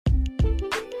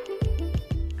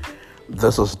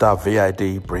This is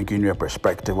 .vid bringing you a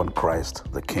perspective on Christ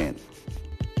the King.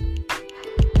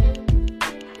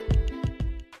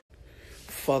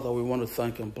 Father, we want to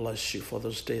thank and bless you for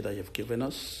this day that you've given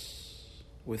us.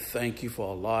 We thank you for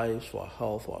our lives, for our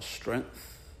health, for our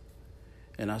strength.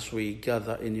 And as we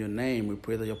gather in your name, we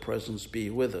pray that your presence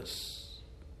be with us,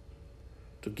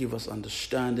 to give us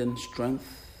understanding,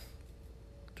 strength,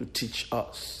 to teach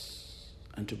us,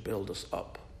 and to build us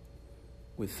up.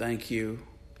 We thank you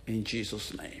in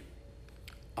Jesus' name.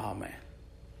 Amen.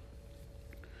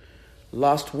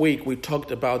 Last week, we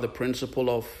talked about the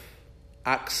principle of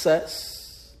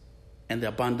access and the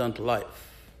abundant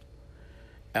life.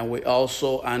 And we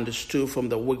also understood from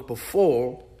the week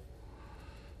before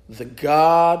that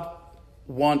God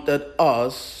wanted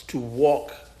us to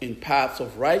walk in paths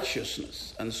of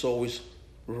righteousness. And so we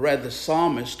read the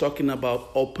psalmist talking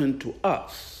about open to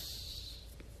us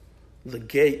the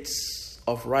gates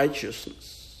of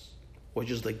righteousness, which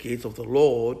is the gate of the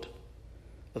Lord,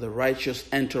 for the righteous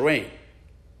enter in.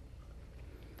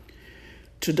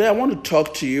 Today I want to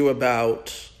talk to you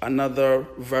about another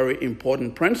very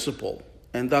important principle,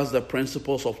 and that's the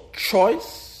principles of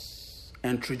choice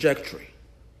and trajectory.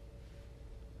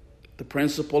 The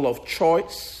principle of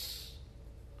choice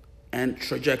and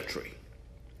trajectory.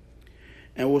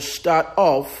 And we'll start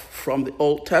off from the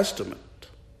Old Testament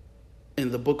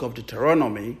in the book of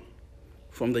Deuteronomy,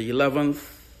 from the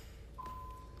 11th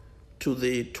to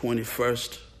the 20th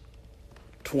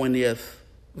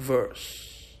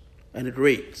verse. And it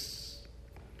reads,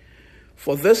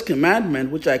 "For this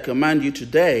commandment which I command you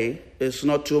today is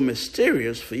not too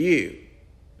mysterious for you,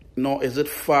 nor is it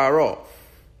far off.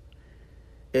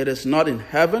 It is not in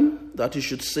heaven, that you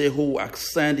should say, who will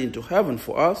ascend into heaven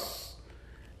for us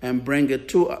and bring it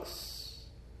to us,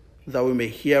 that we may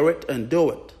hear it and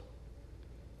do it.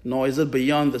 Nor is it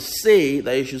beyond the sea,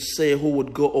 that you should say, who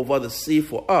would go over the sea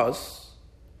for us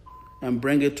and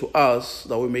bring it to us,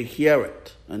 that we may hear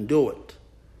it and do it.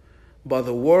 But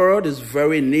the word is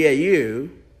very near you,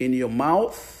 in your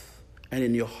mouth and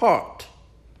in your heart,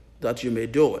 that you may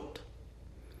do it.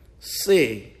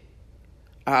 See,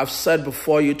 I have set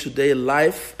before you today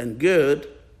life and good,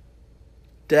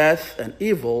 death and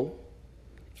evil.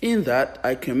 In that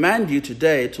I command you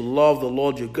today to love the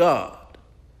Lord your God,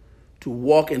 to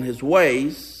walk in his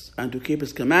ways and to keep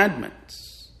his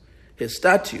commandments, his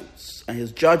statutes and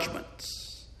his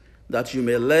judgments, that you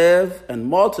may live and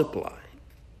multiply.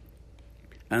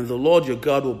 And the Lord your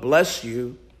God will bless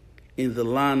you in the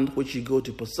land which you go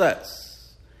to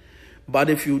possess.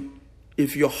 But if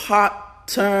your heart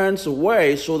turns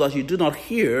away so that you do not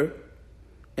hear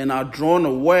and are drawn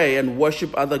away and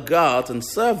worship other gods and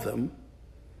serve them,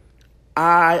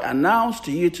 I announce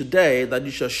to you today that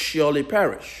you shall surely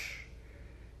perish.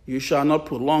 You shall not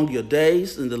prolong your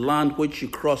days in the land which you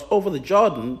cross over the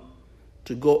Jordan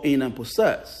to go in and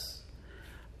possess.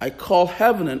 I call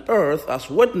heaven and earth as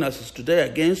witnesses today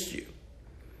against you,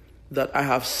 that I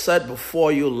have set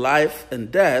before you life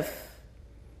and death,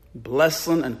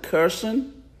 blessing and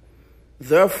cursing.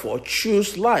 Therefore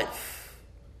choose life,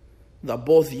 that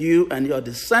both you and your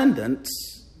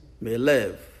descendants may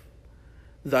live,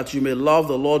 that you may love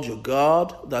the Lord your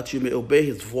God, that you may obey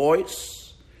his voice,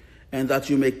 and that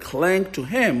you may cling to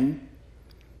him,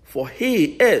 for he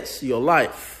is your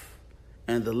life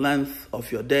and the length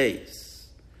of your days,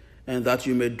 and that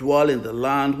you may dwell in the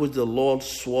land which the Lord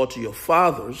swore to your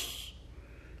fathers,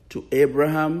 to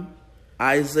Abraham,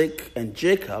 Isaac, and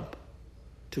Jacob,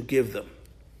 to give them."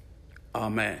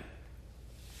 Amen.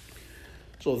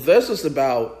 So this is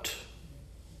about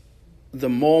the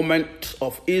moment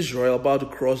of Israel about to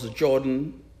cross the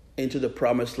Jordan into the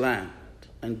promised land.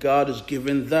 And God is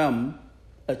giving them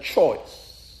a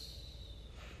choice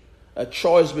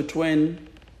between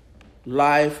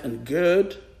life and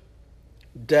good,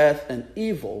 death and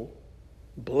evil,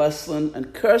 blessing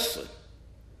and cursing.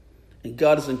 And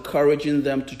God is encouraging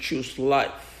them to choose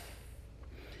life.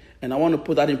 And I want to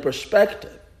put that in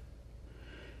perspective.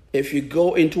 If you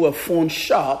go into a phone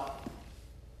shop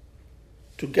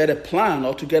to get a plan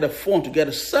or to get a phone, to get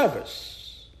a service,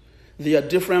 there are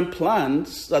different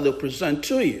plans that they'll present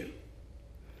to you.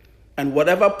 And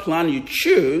whatever plan you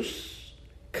choose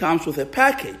comes with a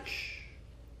package.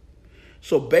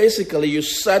 So basically you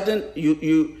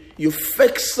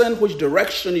fixing which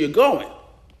direction you're going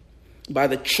by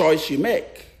the choice you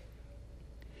make.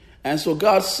 And so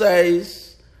God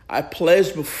says, I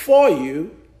place before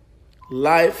you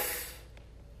life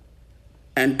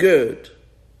and good,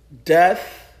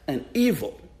 death and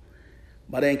evil.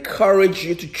 But I encourage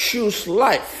you to choose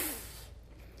life,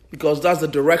 because that's the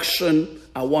direction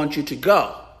I want you to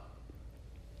go.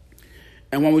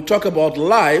 And when we talk about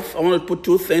life, I want to put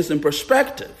two things in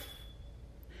perspective.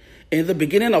 In the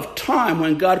beginning of time,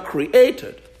 when God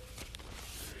created,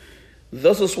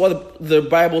 this is what the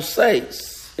Bible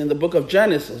says in the book of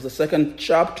Genesis, the 2nd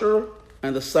chapter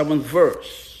and the 7th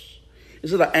verse. It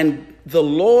says that, and the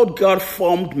Lord God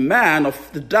formed man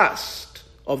of the dust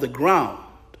of the ground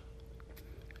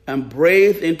and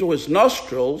breathed into his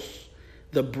nostrils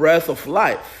the breath of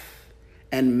life,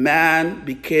 and man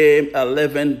became a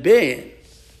living being.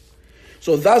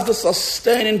 So that's the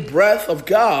sustaining breath of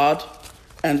God,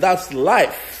 and that's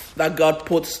life that God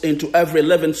puts into every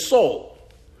living soul.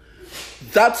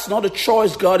 That's not a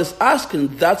choice God is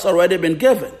asking. That's already been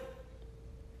given.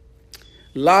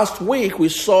 Last week we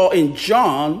saw in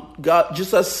John,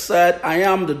 Jesus said, I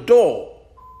am the door.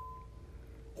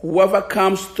 Whoever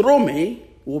comes through me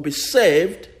will be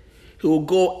saved. He will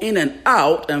go in and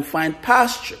out and find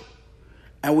pasture.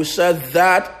 And we said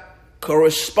that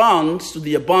corresponds to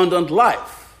the abundant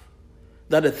life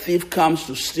that a thief comes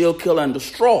to steal, kill, and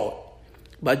destroy.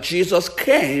 But Jesus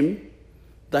came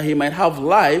that he might have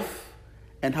life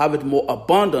and have it more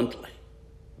abundantly.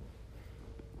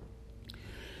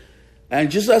 And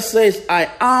Jesus says,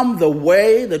 I am the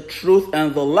way, the truth,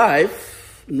 and the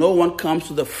life. No one comes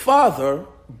to the Father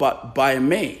but by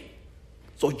me.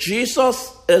 So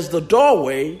Jesus is the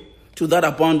doorway to that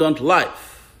abundant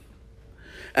life.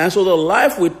 And so the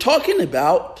life we're talking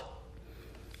about,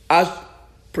 as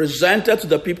presented to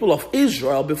the people of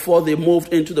Israel before they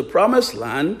moved into the promised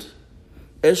land,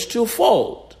 is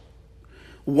twofold.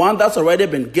 One that's already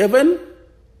been given,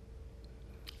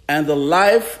 and the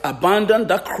life abundant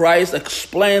that Christ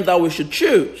explained that we should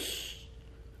choose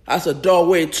as a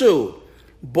doorway too.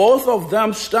 Both of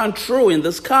them stand true in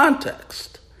this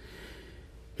context.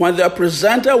 When they're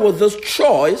presented with this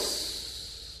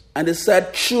choice, and it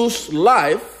said choose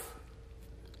life,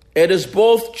 it is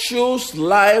both choose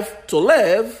life to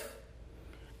live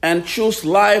and choose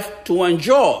life to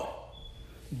enjoy,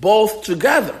 both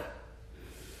together.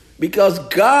 Because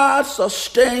God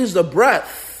sustains the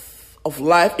breath of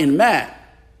life in man.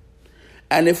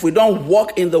 And if we don't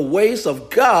walk in the ways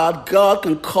of God, God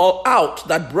can call out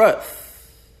that breath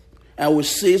and we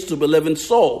cease to be living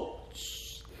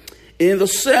souls. In the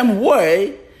same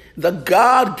way, that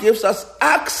God gives us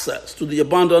access to the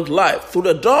abundant life through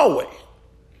the doorway.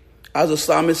 As the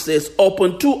psalmist says,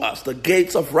 open to us the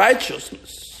gates of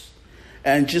righteousness.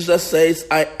 And Jesus says,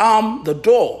 I am the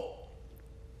door.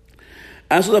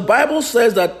 And so the Bible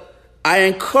says that I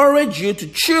encourage you to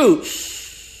choose.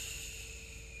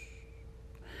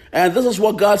 And this is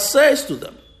what God says to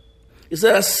them. He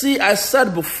said, see, I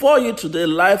set before you today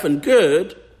life and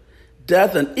good,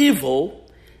 death and evil.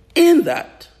 In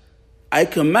that I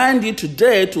command you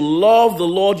today to love the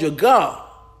Lord your God,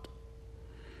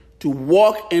 to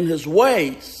walk in his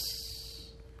ways,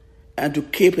 and to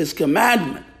keep his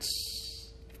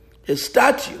commandments, his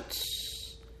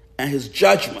statutes, and his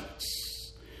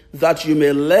judgments, that you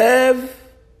may live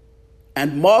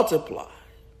and multiply.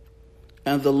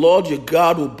 And the Lord your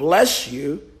God will bless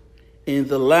you in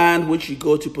the land which you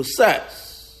go to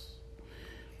possess.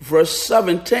 Verse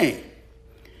 17.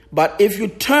 But if you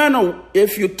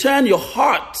turn your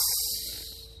hearts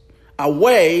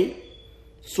away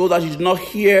so that you do not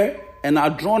hear and are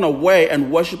drawn away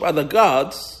and worship other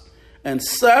gods and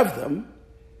serve them,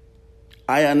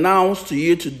 I announce to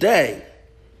you today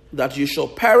that you shall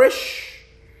perish.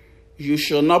 You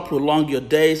shall not prolong your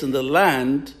days in the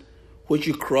land which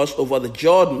you crossed over the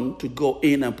Jordan to go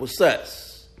in and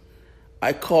possess.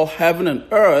 I call heaven and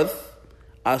earth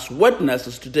as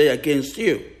witnesses today against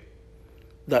you,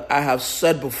 that I have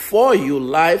set before you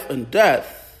life and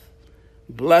death,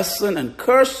 blessing and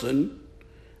cursing.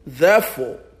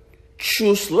 Therefore,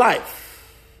 choose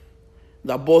life,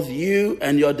 that both you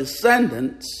and your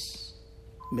descendants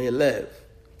may live.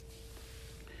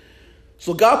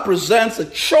 So God presents a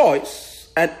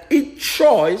choice, and each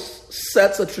choice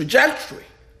sets a trajectory.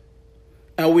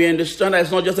 And we understand that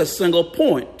it's not just a single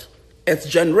point, it's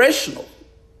generational.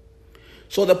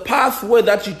 So the pathway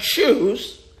that you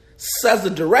choose sets the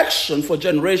direction for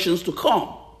generations to come.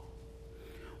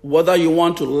 Whether you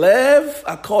want to live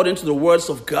according to the words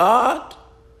of God,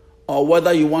 or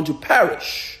whether you want to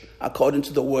perish according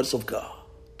to the words of God.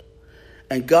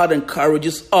 And God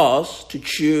encourages us to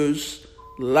choose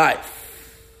life,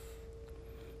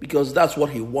 because that's what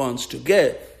he wants to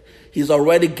give. He's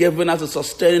already given us a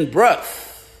sustaining breath.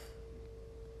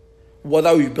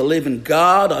 Whether we believe in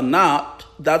God or not,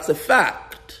 that's a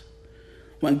fact.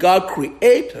 When God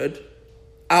created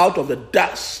out of the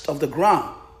dust of the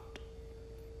ground,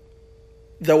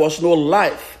 there was no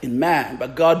life in man,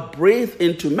 but God breathed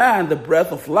into man the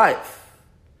breath of life.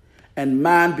 and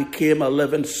man became a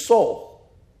living soul.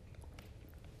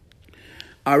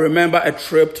 I remember a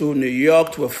trip to New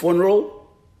York to a funeral.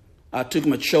 I took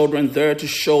my children there to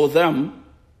show them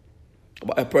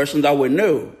about a person that we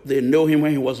knew. They knew him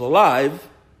when he was alive,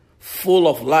 full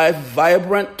of life,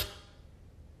 vibrant,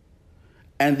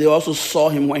 and they also saw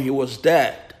him when he was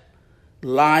dead,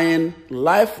 lying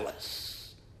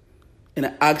lifeless. And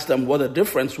I asked them what the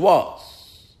difference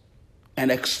was and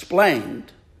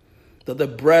explained that the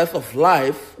breath of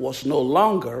life was no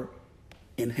longer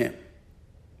in him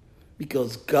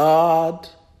because God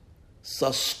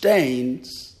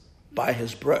sustains by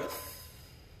his breath.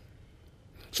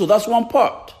 So that's one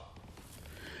part.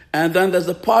 And then there's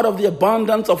the part of the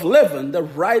abundance of living, the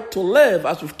right to live,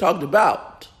 as we've talked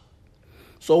about.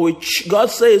 So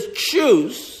God says,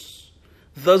 choose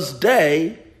this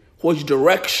day which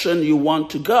direction you want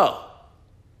to go.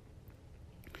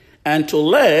 And to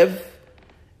live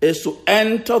is to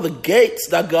enter the gates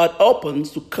that God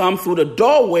opens, to come through the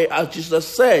doorway, as Jesus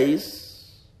says,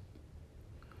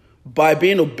 by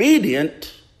being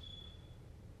obedient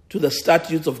to the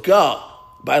statutes of God,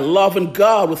 by loving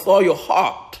God with all your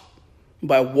heart,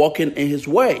 by walking in his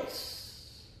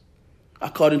ways,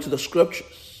 according to the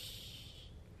scriptures.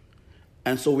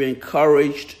 And so we're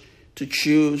encouraged to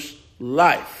choose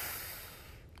life.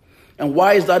 And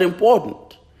why is that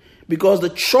important? Because the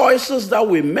choices that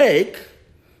we make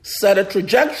set a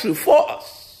trajectory for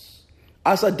us,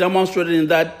 as I demonstrated in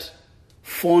that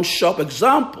phone shop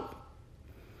example,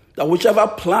 that whichever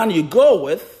plan you go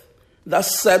with, that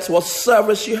sets what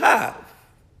service you have.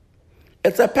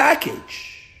 It's a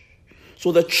package.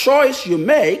 So the choice you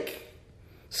make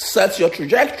sets your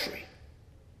trajectory.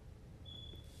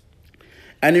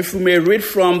 And if we may read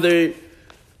from the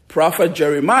prophet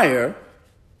Jeremiah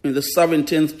in the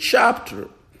 17th chapter,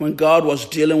 when God was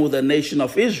dealing with the nation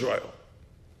of Israel,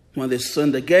 when they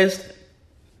sinned against him.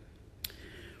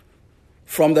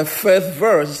 From the 5th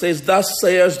verse, it says, "Thus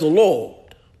says the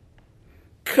Lord,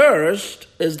 cursed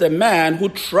is the man who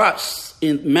trusts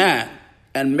in man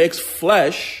and makes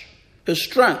flesh his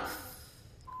strength,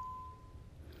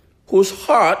 whose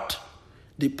heart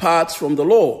departs from the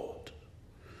Lord.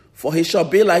 For he shall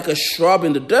be like a shrub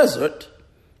in the desert,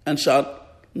 and shall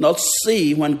not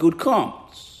see when good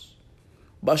comes,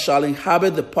 but shall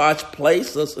inhabit the parched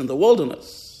places in the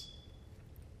wilderness,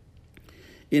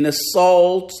 in a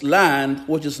salt land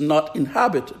which is not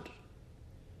inhabited.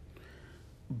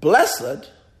 Blessed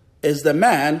is the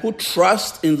man who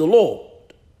trusts in the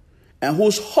Lord, and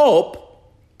whose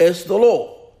hope is the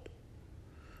Lord.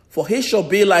 For he shall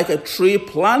be like a tree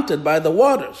planted by the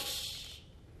waters,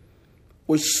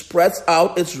 which spreads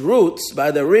out its roots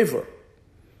by the river,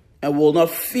 and will not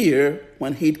fear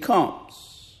when heat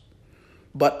comes.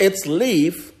 But its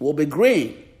leaf will be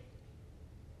green,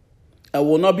 and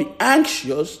will not be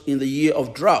anxious in the year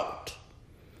of drought,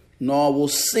 nor will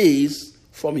cease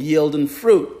from yielding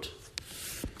fruit."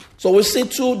 So we see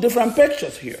two different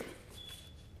pictures here.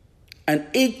 And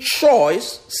each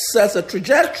choice sets a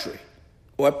trajectory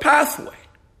or a pathway.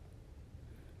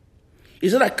 He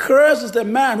said, "Cursed is the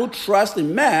man who trusts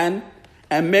in man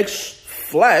and makes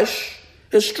flesh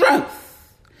his strength."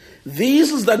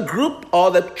 This is the group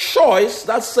or the choice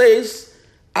that says,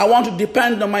 I want to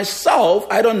depend on myself.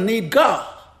 I don't need God.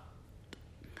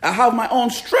 I have my own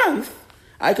strength.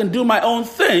 I can do my own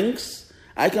things.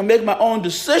 I can make my own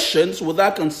decisions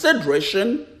without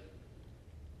consideration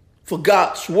for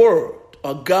God's word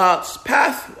or God's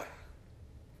pathway.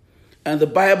 And the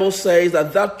Bible says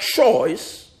that that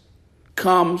choice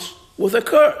comes with a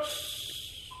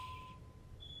curse.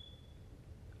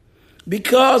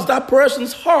 Because that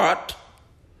person's heart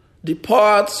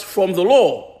departs from the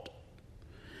Lord.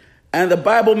 And the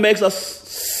Bible makes us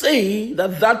see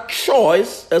that that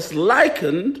choice is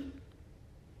likened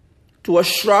to a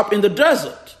shrub in the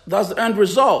desert. That's the end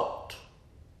result.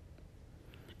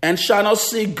 "And shall not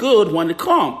see good when it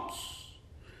comes,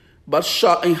 but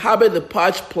shall inhabit the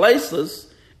parched places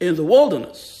in the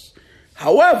wilderness.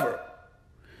 However,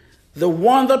 the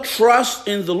one that trusts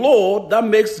in the Lord, that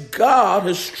makes God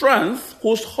his strength,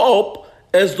 whose hope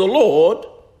is the Lord,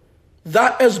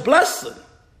 that is blessed.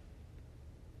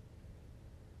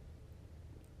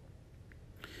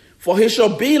 For he shall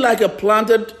be like a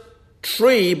planted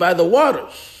tree by the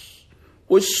waters,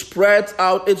 which spreads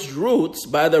out its roots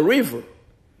by the river,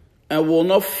 and will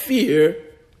not fear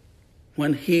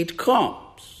when heat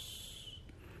comes.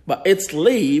 But its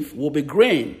leaf will be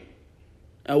green,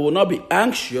 and will not be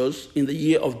anxious in the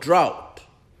year of drought,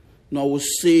 nor will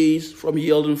cease from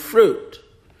yielding fruit."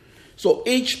 So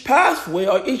each pathway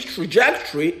or each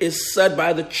trajectory is set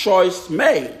by the choice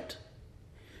made.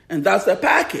 And that's the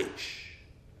package.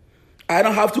 I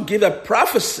don't have to give a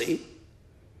prophecy.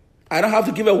 I don't have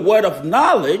to give a word of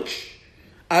knowledge.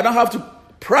 I don't have to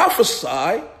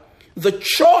prophesy. The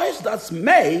choice that's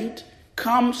made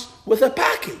comes with a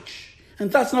package. And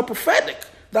that's not prophetic.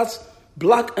 That's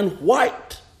black and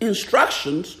white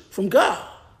instructions from God.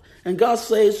 And God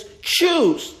says,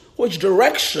 choose which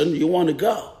direction you want to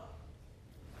go.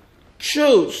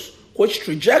 Choose which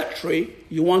trajectory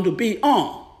you want to be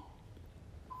on.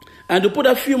 And to put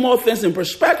a few more things in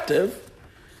perspective,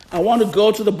 I want to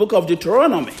go to the book of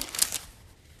Deuteronomy.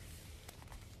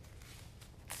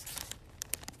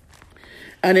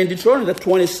 And in Deuteronomy, the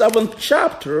 27th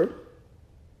chapter,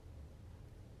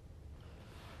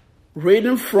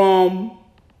 reading from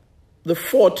the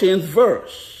 14th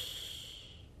verse.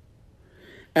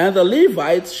 And the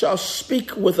Levites shall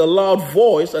speak with a loud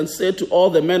voice and say to all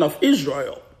the men of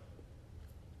Israel,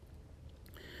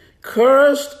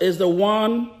 cursed is the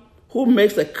one who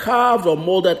makes a carved or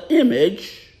molded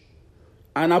image,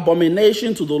 an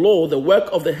abomination to the Lord, the work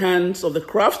of the hands of the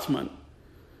craftsman,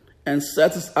 and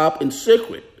sets it up in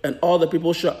secret. And all the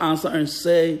people shall answer and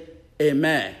say,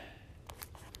 Amen.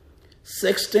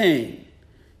 16.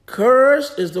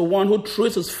 Cursed is the one who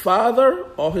treats his father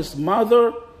or his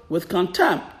mother with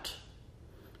contempt.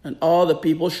 And all the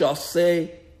people shall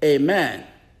say, Amen.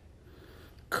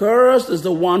 Cursed is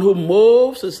the one who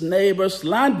moves his neighbor's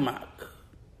landmark.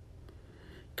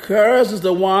 Cursed is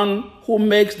the one who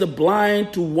makes the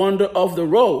blind to wander off the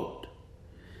road.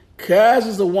 Cursed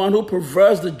is the one who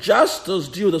perverts the justice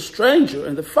due the stranger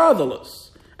and the fatherless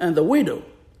and the widow.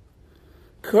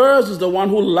 Cursed is the one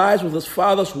who lies with his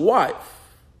father's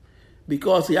wife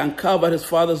because he uncovered his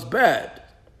father's bed.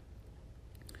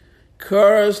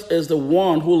 Cursed is the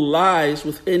one who lies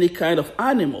with any kind of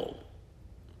animal.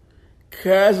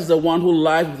 Cursed is the one who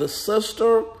lies with a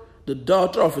sister, the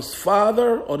daughter of his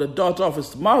father, or the daughter of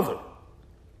his mother.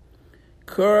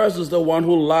 Cursed is the one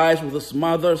who lies with his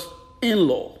mother's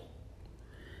in-law.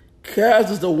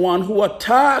 Cursed is the one who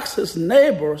attacks his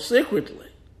neighbor secretly.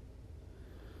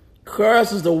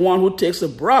 Cursed is the one who takes a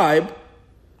bribe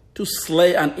to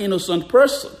slay an innocent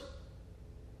person.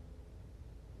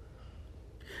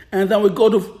 And then we go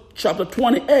to chapter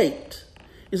 28.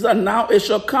 Is that now it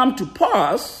shall come to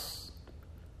pass,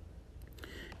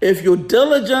 if you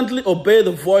diligently obey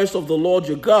the voice of the Lord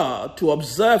your God, to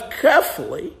observe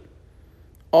carefully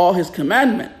all his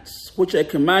commandments, which I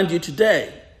command you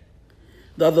today,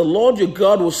 that the Lord your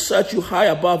God will set you high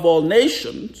above all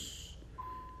nations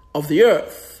of the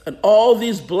earth, and all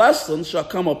these blessings shall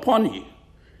come upon you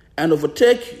and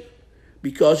overtake you,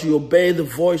 because you obey the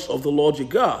voice of the Lord your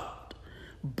God.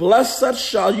 Blessed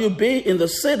shall you be in the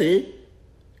city,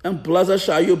 and blessed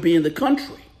shall you be in the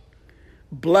country.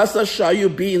 Blessed shall you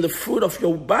be in the fruit of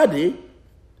your body,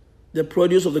 the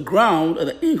produce of the ground, and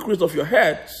the increase of your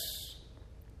heads,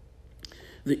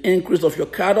 the increase of your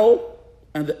cattle,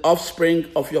 and the offspring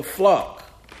of your flock.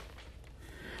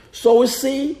 So we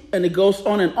see, and it goes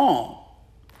on and on,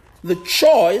 the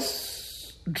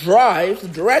choice drives the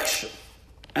direction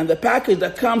and the package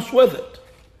that comes with it.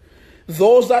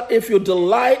 Those that if you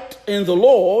delight in the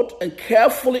Lord and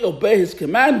carefully obey his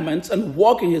commandments and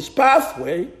walk in his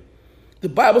pathway, the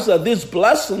Bible says these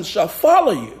blessings shall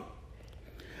follow you.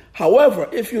 However,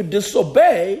 if you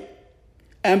disobey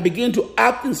and begin to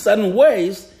act in certain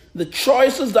ways, the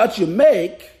choices that you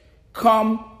make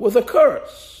come with a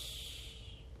curse.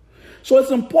 So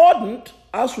it's important,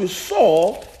 as we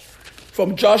saw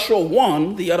from Joshua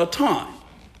 1 the other time,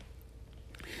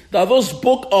 that this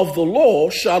book of the law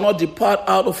shall not depart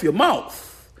out of your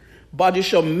mouth, but you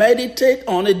shall meditate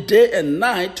on it day and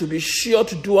night to be sure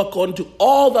to do according to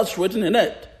all that's written in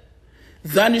it.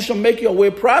 Then you shall make your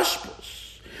way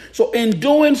prosperous. So in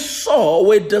doing so,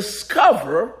 we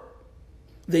discover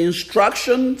the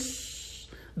instructions,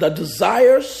 the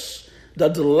desires, the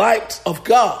delight of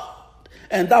God.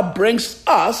 And that brings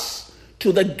us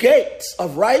to the gates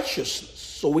of righteousness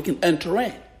so we can enter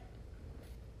in.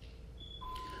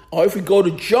 Or if we go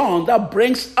to John, that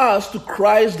brings us to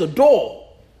Christ the door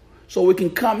so we can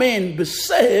come in, be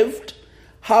saved,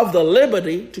 have the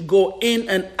liberty to go in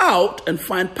and out and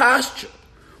find pasture.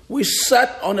 We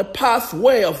set on a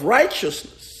pathway of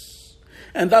righteousness.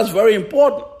 And that's very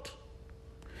important,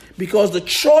 because the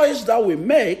choice that we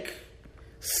make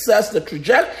sets the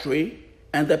trajectory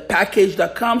and the package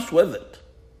that comes with it.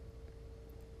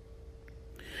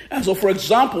 And so, for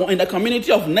example, in the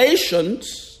community of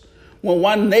nations, when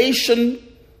one nation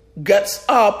gets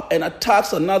up and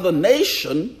attacks another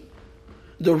nation,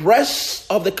 the rest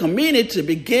of the community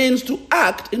begins to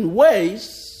act in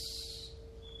ways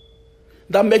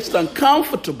that makes it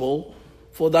uncomfortable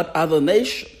for that other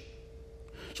nation.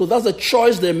 So that's a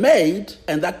choice they made,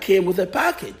 and that came with a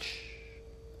package.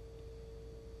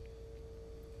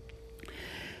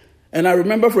 And I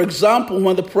remember, for example,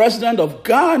 when the president of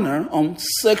Ghana on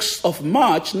 6th of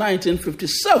March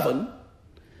 1957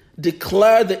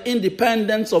 declared the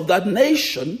independence of that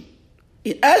nation,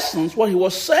 in essence, what he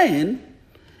was saying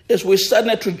is we're setting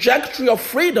a trajectory of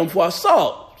freedom for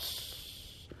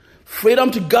ourselves. Freedom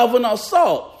to govern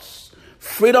ourselves.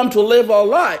 Freedom to live our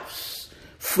lives.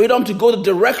 Freedom to go the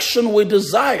direction we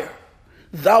desire.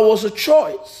 That was a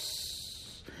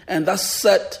choice. And that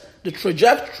set the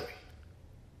trajectory.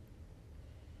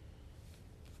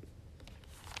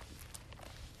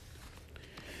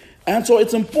 And so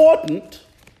it's important,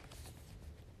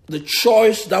 the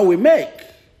choice that we make.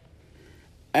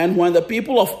 And when the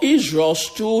people of Israel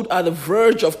stood at the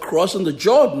verge of crossing the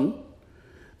Jordan,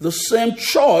 the same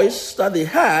choice that they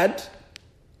had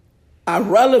are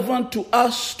relevant to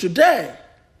us today.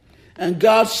 And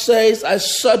God says, I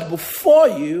set before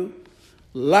you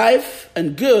life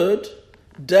and good,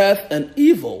 death and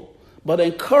evil, but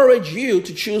encourage you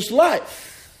to choose life.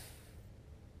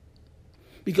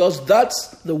 Because that's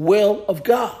the will of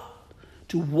God,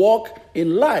 to walk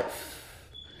in life.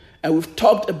 And we've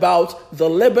talked about the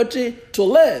liberty to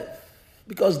live,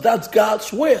 because that's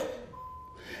God's will.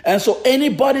 And so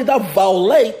anybody that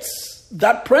violates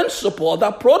that principle,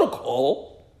 that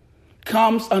protocol,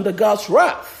 comes under God's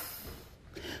wrath.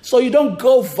 So you don't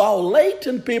go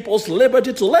violating people's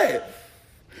liberty to live,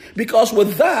 because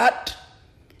with that,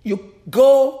 you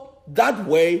go that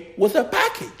way with a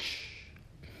package.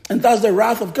 And that's the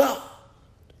wrath of God.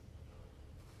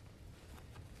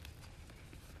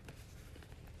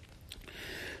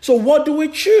 So what do we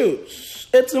choose?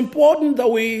 It's important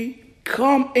that we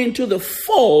come into the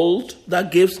fold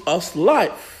that gives us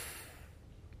life.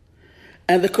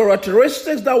 And the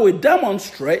characteristics that we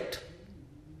demonstrate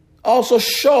also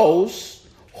shows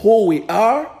who we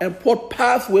are and what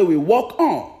pathway we walk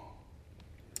on.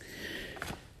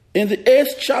 In the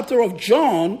 8th chapter of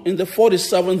John, in the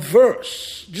 47th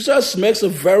verse, Jesus makes a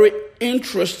very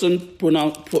interesting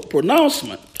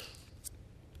pronouncement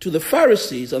to the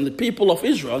Pharisees and the people of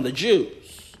Israel and the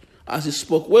Jews as he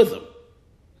spoke with them.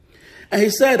 And he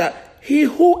said that he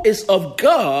who is of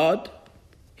God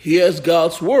hears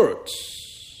God's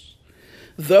words.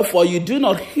 Therefore you do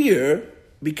not hear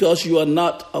because you are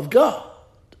not of God.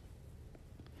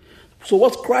 So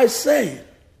what's Christ saying?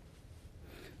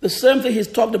 The same thing he's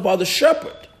talked about the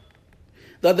shepherd,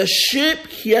 that the sheep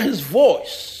hear his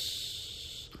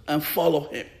voice and follow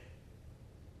him.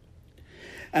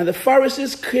 And the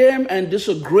Pharisees came and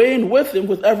disagreeing with him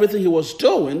with everything he was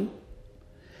doing,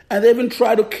 and they even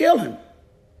tried to kill him.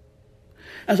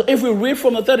 And so if we read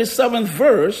from the 37th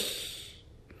verse,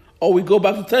 or we go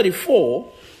back to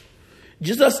 34,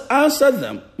 Jesus answered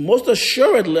them, most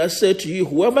assuredly I say to you,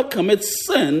 whoever commits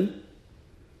sin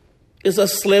is a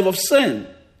slave of sin.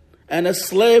 And a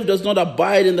slave does not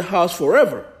abide in the house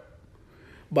forever,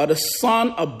 but a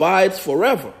son abides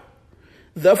forever.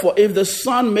 Therefore, if the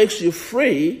Son makes you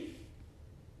free,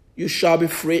 you shall be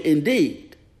free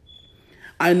indeed.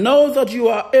 I know that you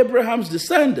are Abraham's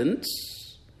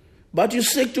descendants, but you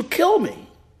seek to kill me,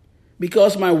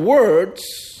 because my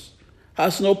words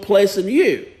has no place in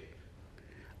you.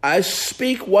 I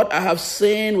speak what I have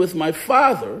seen with my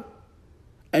father,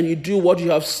 and you do what you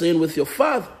have seen with your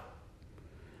father.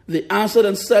 They answered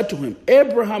and said to him,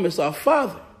 Abraham is our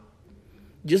father.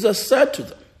 Jesus said to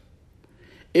them,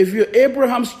 if you're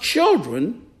Abraham's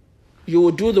children, you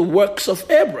will do the works of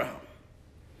Abraham.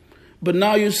 But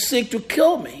now you seek to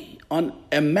kill me, on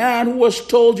a man who has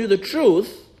told you the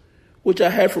truth, which I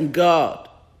heard from God.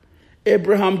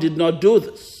 Abraham did not do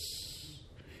this.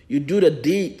 You do the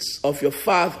deeds of your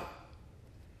father.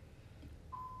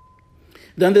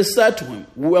 Then they said to him,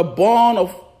 we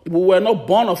were not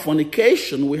born of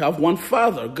fornication. We have one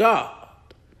Father, God.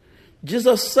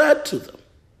 Jesus said to them,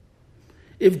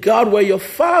 if God were your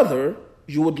Father,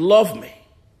 you would love me.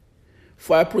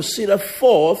 For I proceeded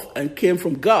forth and came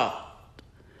from God.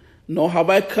 Nor have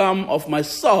I come of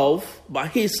myself, but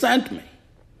he sent me.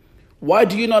 Why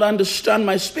do you not understand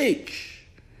my speech?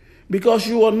 Because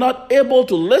you are not able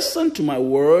to listen to my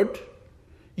word.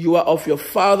 You are of your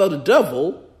father the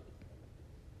devil,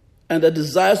 and the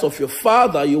desires of your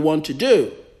father you want to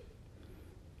do.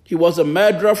 He was a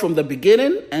murderer from the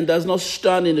beginning and does not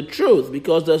stand in the truth,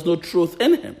 because there's no truth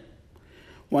in him.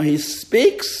 When he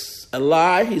speaks a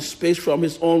lie, he speaks from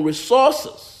his own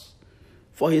resources,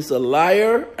 for he's a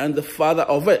liar and the father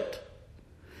of it.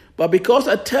 But because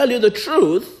I tell you the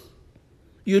truth,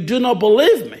 you do not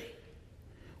believe me.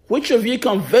 Which of you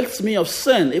convicts me of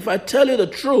sin? If I tell you the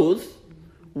truth,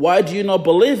 why do you not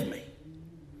believe me?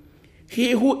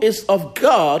 He who is of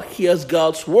God hears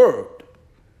God's word.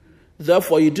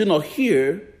 Therefore you do not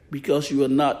hear, because you are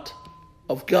not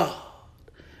of God.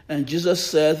 And Jesus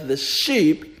said, the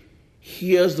sheep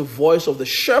hears the voice of the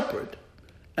shepherd,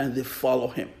 and they follow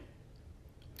him.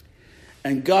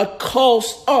 And God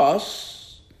calls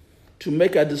us to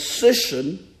make a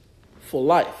decision for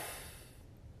life.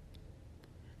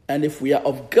 And if we are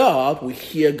of God, we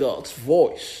hear God's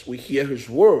voice. We hear his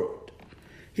word.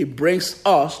 He brings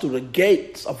us to the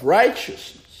gates of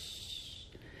righteousness.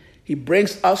 He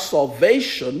brings us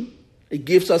salvation. He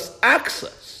gives us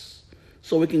access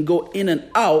so we can go in and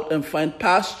out and find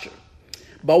pasture.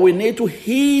 But we need to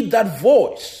heed that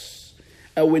voice,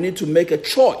 and we need to make a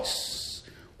choice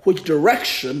which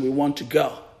direction we want to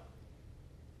go.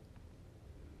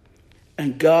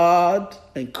 And God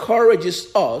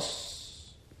encourages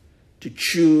us to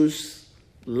choose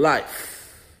life.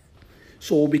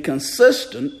 So we'll be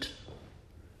consistent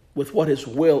with what his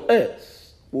will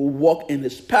is. We'll walk in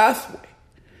his pathway.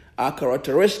 Our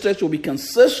characteristics will be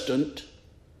consistent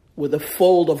with the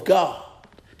fold of God,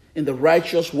 in the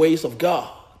righteous ways of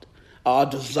God. Our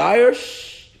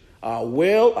desires, our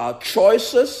will, our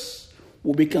choices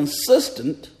will be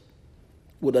consistent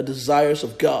with the desires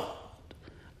of God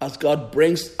as God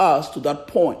brings us to that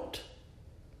point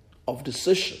of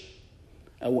decision,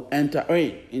 and we'll enter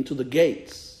into the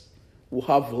gates. We'll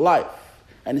have life.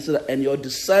 And he said, and your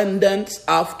descendants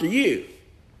after you.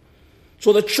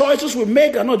 So the choices we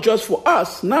make are not just for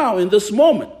us now in this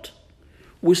moment.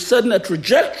 We're setting a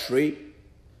trajectory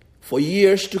for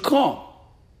years to come.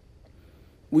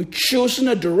 We're choosing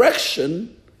a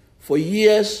direction for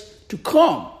years to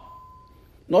come.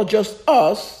 Not just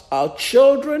us, our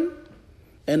children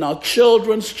and our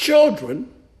children's children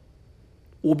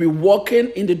will be walking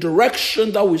in the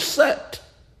direction that we set.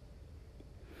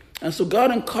 And so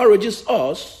God encourages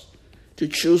us to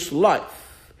choose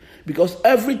life, because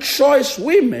every choice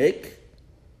we make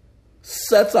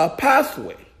sets our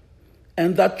pathway,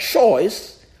 and that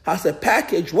choice has a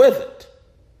package with it.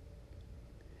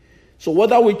 So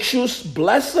whether we choose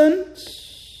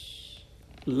blessings,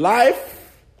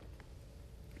 life,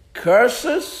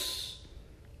 curses,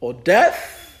 or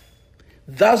death,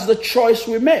 that's the choice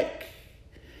we make.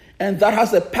 And that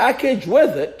has a package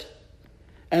with it,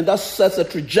 and that sets a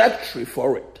trajectory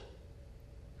for it.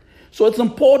 So it's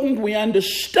important we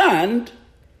understand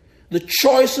the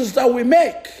choices that we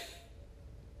make.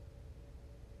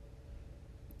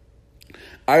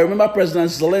 I remember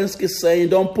President Zelensky saying,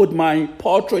 don't put my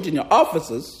portrait in your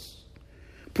offices,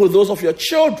 put those of your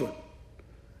children.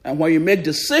 And when you make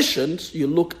decisions, you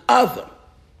look at them.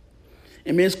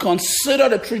 It means consider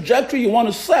the trajectory you want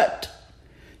to set.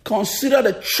 Consider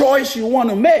the choice you want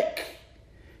to make.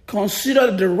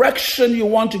 Consider the direction you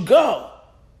want to go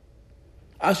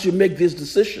as you make these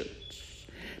decisions,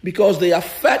 because they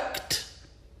affect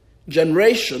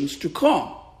generations to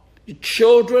come, your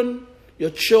children,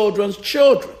 your children's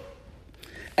children.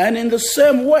 And in the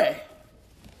same way,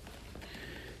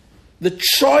 the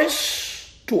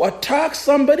choice to attack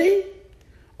somebody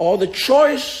or the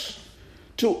choice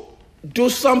to do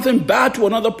something bad to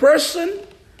another person,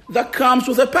 that comes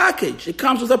with a package. It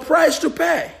comes with a price to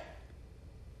pay.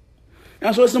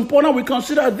 And so it's important we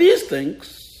consider these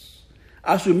things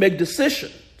as we make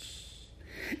decisions.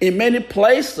 In many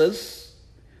places,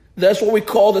 there's what we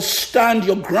call the stand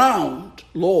your ground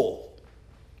law.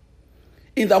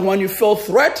 In that when you feel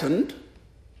threatened,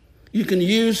 you can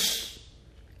use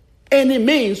any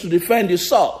means to defend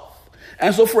yourself.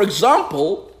 And so, for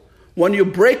example, when you're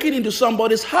breaking into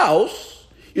somebody's house,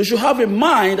 you should have in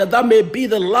mind that that may be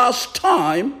the last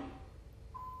time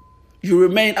you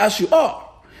remain as you are,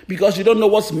 because you don't know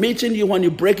what's meeting you when you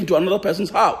break into another person's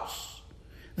house.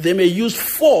 They may use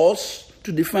force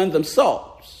to defend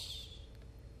themselves.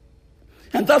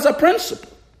 And that's a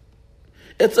principle.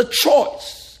 It's a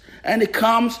choice, and it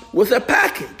comes with a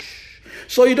package.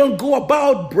 So you don't go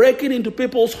about breaking into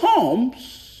people's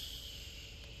homes.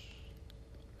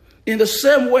 In the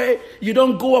same way, you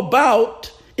don't go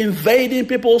about invading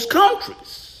people's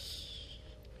countries.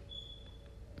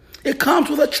 It comes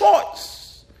with a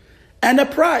choice and a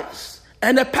price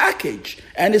and a package,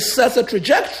 and it sets a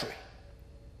trajectory.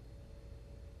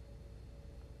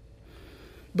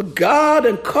 But God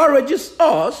encourages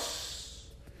us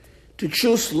to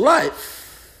choose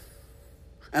life,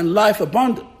 and life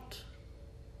abundant,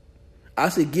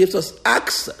 as he gives us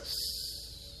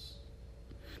access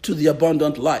to the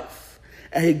abundant life.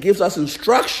 And he gives us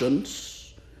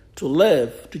instructions to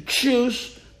live, to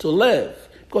choose to live,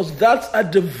 because that's a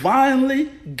divinely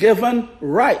given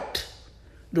right,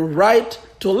 the right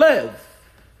to live.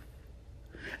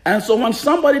 And so when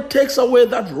somebody takes away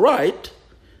that right,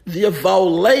 They're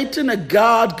violating a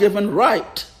God-given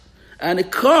right. And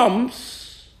it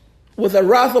comes with the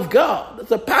wrath of God.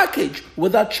 It's a package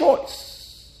without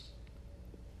choice.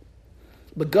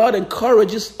 But God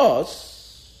encourages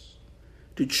us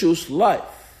to choose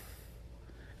life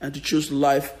and to choose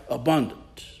life abundant.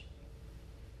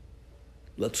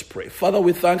 Let's pray. Father,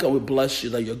 we thank and we bless you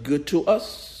that you're good to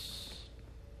us,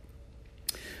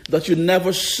 that you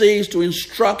never cease to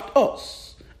instruct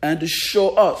us and to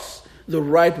show us the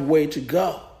right way to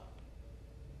go.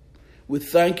 We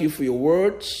thank you for your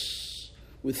words.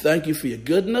 We thank you for your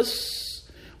goodness.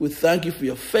 We thank you for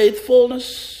your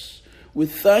faithfulness. We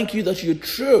thank you that you're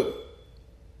true.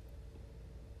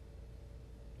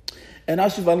 And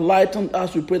as you've enlightened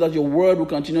us, we pray that your word will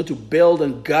continue to build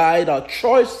and guide our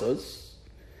choices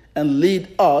and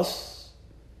lead us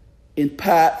in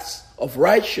paths of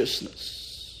righteousness.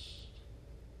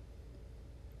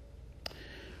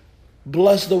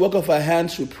 Bless the work of our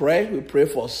hands, we pray. We pray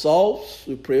for ourselves.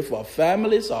 We pray for our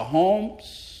families, our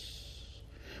homes.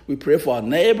 We pray for our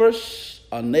neighbors,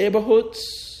 our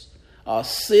neighborhoods, our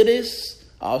cities,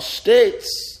 our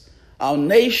states, our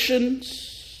nations,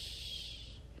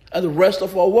 and the rest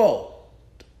of our world.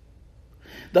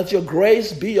 That your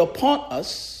grace be upon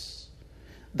us,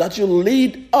 that you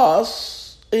lead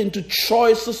us into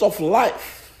choices of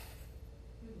life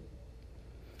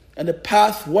and the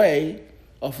pathway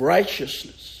of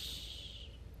righteousness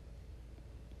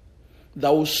that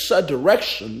will set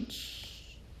directions,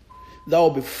 that will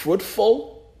be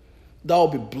fruitful, that will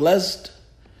be blessed,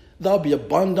 that will be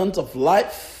abundant of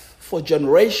life for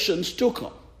generations to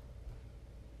come.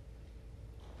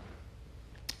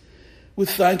 We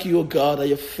thank you, O God, that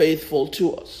you're faithful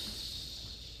to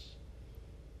us.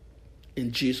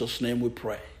 In Jesus' name we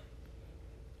pray.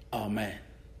 Amen.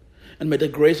 And may the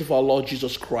grace of our Lord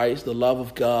Jesus Christ, the love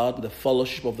of God, the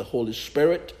fellowship of the Holy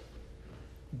Spirit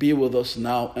be with us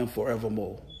now and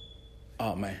forevermore.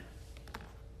 Amen.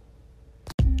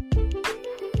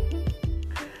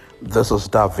 This is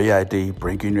that VID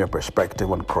bringing you a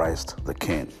perspective on Christ the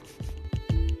King.